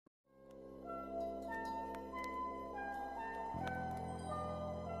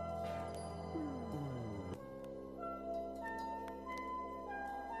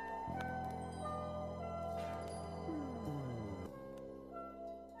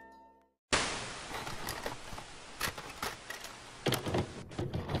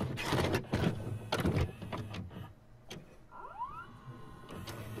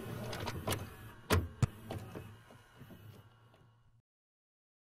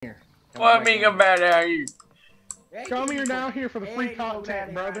What mean about that? You? Come here down here for the free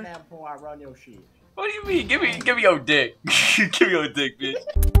content, brother. Now before I run your shit. What do you mean? Give me your dick. Give me your dick, bitch.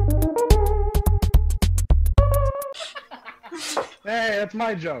 Hey, that's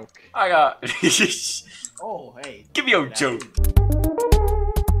my joke. I got. Oh, hey. Give me your joke.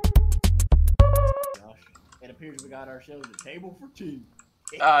 It appears we got ourselves a table for two.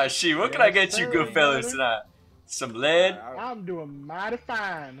 Shit, what can I get you good fellas tonight? Some lead? I'm doing mighty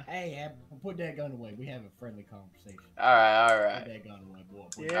fine. Hey, put that gun away. We have a friendly conversation. Alright. Put that gun away, boy.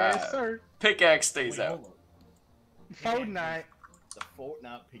 Yes, sir. Pickaxe stays Wait, out. Fortnite. The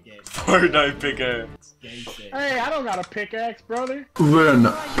Fortnite pickaxe. Fortnite pickaxe. Hey, I don't got a pickaxe, brother. Then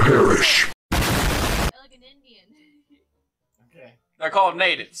perish. Like an Indian. Okay. They're called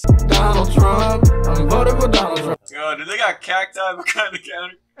natives. Donald Trump. I'm voting for Donald Trump. Yo, do they got cacti behind the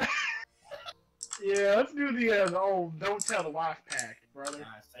counter? Yeah, let's do the old don't tell the wife pack, brother.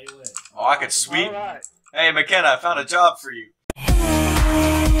 Alright, say what? Oh, I could sweep. Alright. Hey, McKenna, I found a job for you.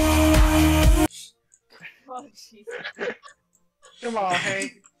 Oh, jeez. Come on,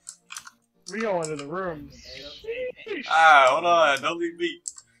 Hank. We go into the rooms. Sheesh. Ah, hold on. Don't leave me.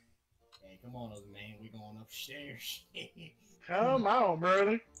 Hey, come on, man. We going upstairs. Come on,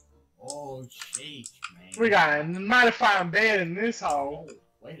 brother. Oh, jeez, man. We got a mighty fine bed in this hole.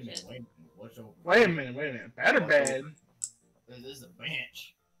 Wait a minute. What's over? Wait a minute. Better bed. This is a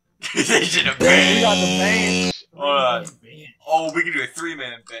bench. They should have We been. got the bench. Hold on. Bench. Oh, we can do a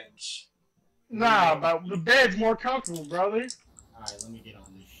 3-man bench. Nah, but the bed's more comfortable, brother. Alright, let me get on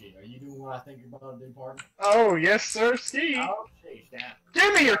this shit. Are you doing what I think you're about to do, partner? Oh, yes, sir, Ski. Oh, jeez, now.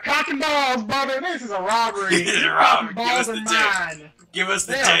 Give me your cock and balls, brother. This is a robbery. This is a Your robbery. cock and Give us balls the are dick. mine. Give us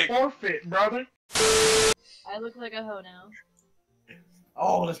the They are dick. forfeit, brother. I look like a hoe now.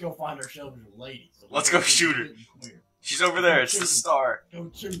 Oh, let's go find ourselves a lady. So Let's go shoot her. She's over there. It's the star.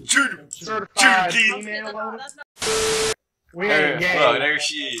 Go shoot her. Shoot her. Go shoot her. Certified Shoot, female That's lover. not We There, ain't gay. look, there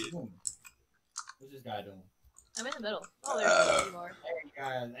she is. What's this guy doing? I'm in the middle. Oh, there's you are. Hey,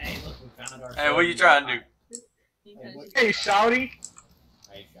 guys. Hey, look, we found ourselves. Hey, what you trying to do? You can- Hey, Shouty.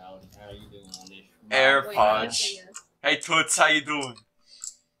 Hey, Shouty, how you doing on this? Air Wait, punch. yes. Hey, Toots, how you doing?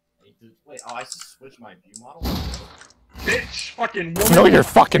 Hey, dude, wait, oh, I just switched my view model. Bitch. Fucking woman. Know your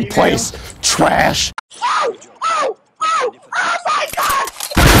fucking Female. place, trash.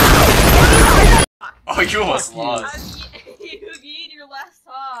 Oh, you almost lost. You eat your last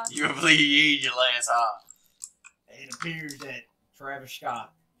talk. You bleed your last off. It appears that Travis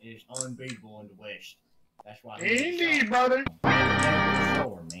Scott is unbeatable in the West. That's why. Indeed, brother.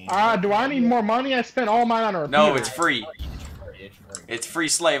 Store, man. Do I need more money? I spent all mine on a No, repeater. it's free. It's free. It's free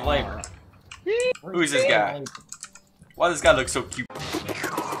slave labor. Free. Who's this guy? Why does this guy look so cute?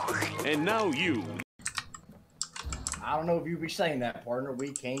 And now you. I don't know if you be saying that, partner.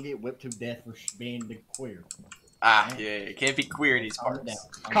 We can get whipped to death for being the queer. Ah, yeah, it can't be queer in these Calm it parts.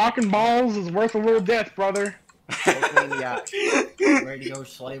 down. Cock and balls is worth a little death, brother. Look me in the eye. Ready to go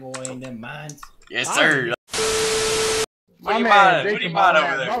slave away in them mines? Yes, sir. What My are you man, minding? What are Jacob you on minding that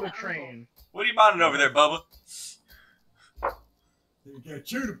over there? brother train. What are you minding over there, Bubba?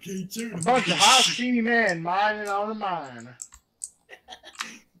 Shoot him, kid, shoot A him. bunch of hot, skinny men mining on the mine.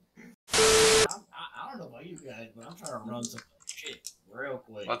 I don't know about you guys, but I'm trying to run some shit real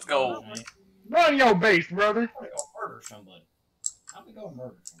quick. Let's go. I'm gonna Run your base, brother. go murder somebody. I'm gonna go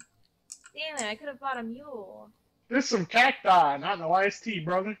murder somebody. Damn it, I could have bought a mule. This is some cacti, not no iced tea,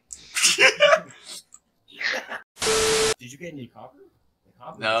 brother. Did you get any copper? The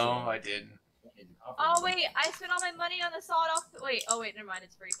copper No, I didn't. Oh wait, I spent all my money on the solid off. Wait, oh wait, never mind,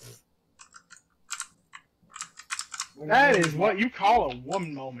 it's free. That is what you call a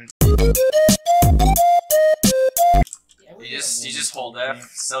woman moment. You just hold F,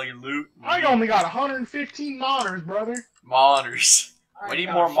 sell your loot. I only got 115 monitors, brother. Monitors. We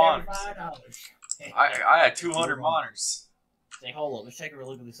need more monitors. $75. I had 200 monitors. Say, hold up, let's take a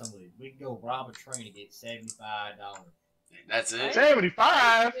look at this somebody. We can go rob a train and get $75. That's it.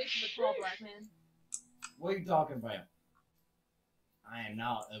 75? The tall black man. What are you talking about? I am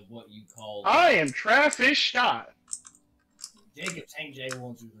not of what you call. I am Travis Scott. Jacob St.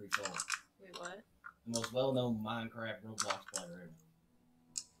 J1234, Wait, what? the most well-known Minecraft Roblox player ever.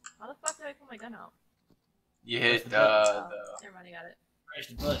 How the fuck did I pull my gun out? You hit Oh, never mind, I got it. Press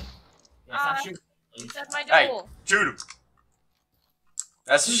the button. Yeah, stop Ah. shooting, please. That's my Hey. duel. Shoot him.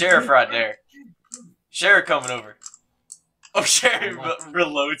 That's the sheriff right there. Sheriff coming over. Oh, sheriff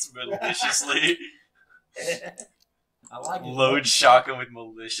reloads maliciously. I like it. Load shotgun with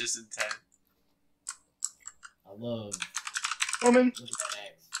malicious intent. I love. Woman. Look at that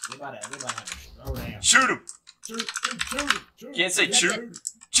axe. We about to have a throwdown. Shoot him. Shoot him. Can't say Yeah, shoot.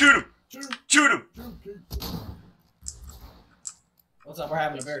 Shoot him. Shoot him! What's up? We're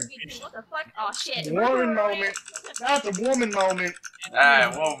having a very What the fuck? Oh shit. Woman moment. That's a woman moment.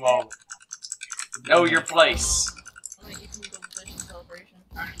 Alright, whoa. Know your place.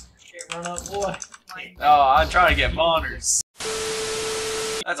 run up, boy. Oh, I'm trying to get monitors.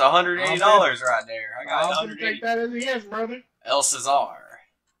 That's $180 right there. I got I'll take that as a yes, brother. El Cesar.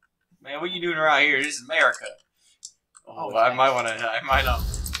 Man, what you doing around here? This is America. Oh, I might not.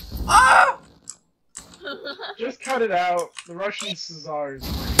 Ah! Just cut it out. The Russian Cesars are here.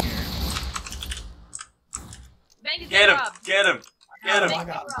 Bank is Get him! robbed. Get him! Get him! I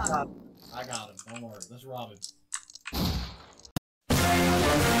got him. Don't worry. Let's rob him.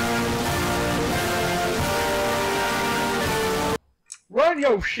 Run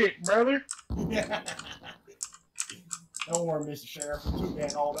your shit, brother. Don't worry, Mr. Sheriff. I'm too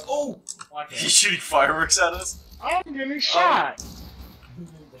damn old. Oh! Watch He's out. shooting fireworks at us. I'm getting shot.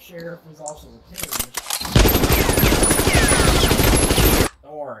 The sheriff is also a terrorist.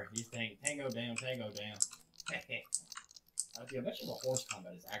 Don't worry. He's tango down. I bet you the horse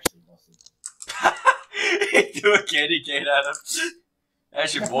combat is actually busted. Do a candy cane at him.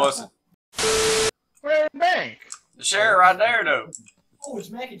 That's your boss. Where's the bank? The sheriff right there, though. Oh,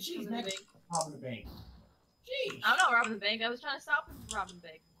 it's mac and cheese. Mac and cheese. Robbing the bank. Jeez. I'm not robbing the bank. I was trying to stop him from robbing the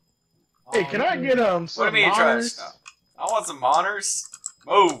bank. Hey, can I get What do some you mean you're trying to honors? stop? I want some honors.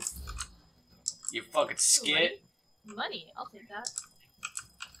 Move. You fucking skit. Money. I'll take that.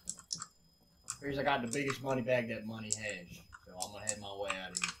 Here's I got the biggest money bag that money has, so I'm gonna head my way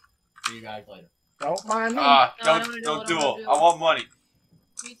out of here. See you guys later. Don't mind me. No, I Don't don't don't wanna duel. do it. I want money.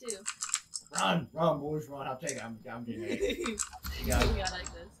 Me too. Run, boys, run! I'll take it. I'm getting it. You Yeah, guys. like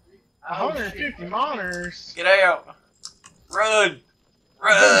this. 150 honors. Get out. Run.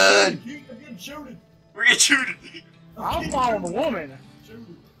 Run. I'm getting shooted. We're getting shooted. I'm following the woman. Shooted.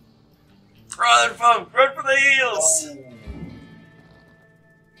 Run, folks. Run for the hills. Oh.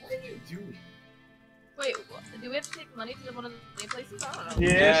 What are you doing? Wait, what? Do we have to take money to one of the money places? I don't know.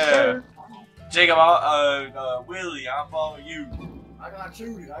 Yes, Yeah. sir. Jacob, Willie, I'll follow you. I got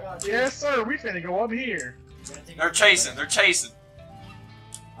shooted. Yes, sir. We finna go up here. They're chasing. They're chasing.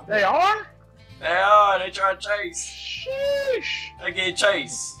 They are? They are. They try to chase. Sheesh. They get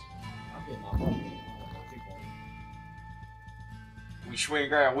chased. I'm getting my money. We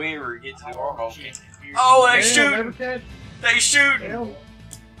swing around wherever we get to the Orville. Oh, Oh, they They'll shooting. never catch. They shooting.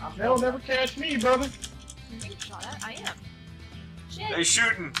 They'll never catch me, brother. I'm being shot at. I am. Shit. They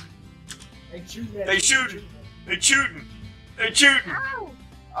shooting. They shooting. They shooting. They shooting. They shooting. Ow!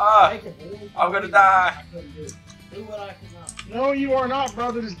 Ah, I'm gonna die. Do what I cannot. No, you are not,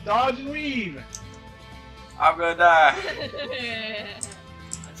 brother. Just dodge and weave. I'm gonna die. I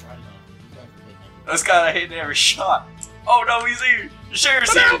tried it on. Those guys are hitting every shot. Oh no, he's here. The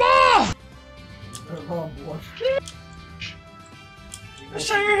sheriff's here. They're wrong, boy. The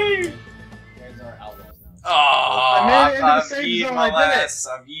sheriff here. Guys are outlaws now. Oh, I made it into the I've safe yeed zone, my I did it. last.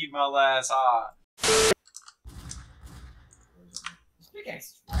 I've yeed my last. Ah. This pickaxe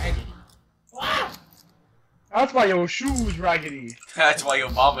is raggedy. Ah! That's why your shoes raggedy. That's why your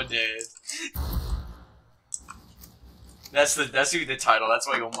mama dead. That's who the title. That's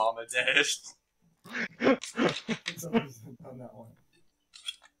why your mama dead. Somebody's done that one.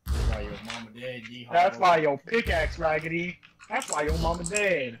 That's why your mama dead. That's why your pickaxe raggedy. That's why your mama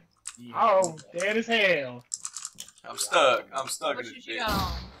dead. Oh, dead as hell. I'm stuck. I'm stuck What in shoes this you bitch. got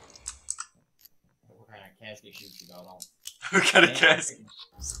on? What kind of casket shoes you got on? Who got a casket?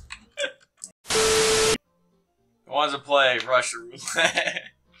 Who wants to play Russian roulette?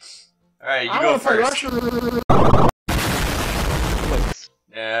 Alright, you I go wanna play first. Russian.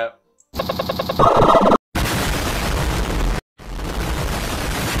 Yeah.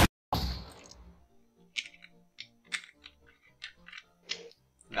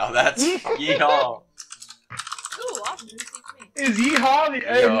 Now that's yeehaw. Ooh, awesome. This seems me. Is Yeehaw the?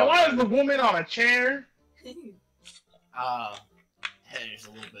 Hey, Yeah. why is the woman on a chair? That is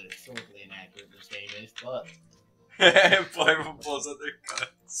a little bit historically inaccurate, this game is, but... Flavorful blows out their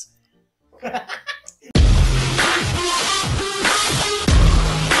guns.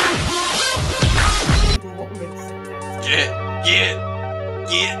 Get.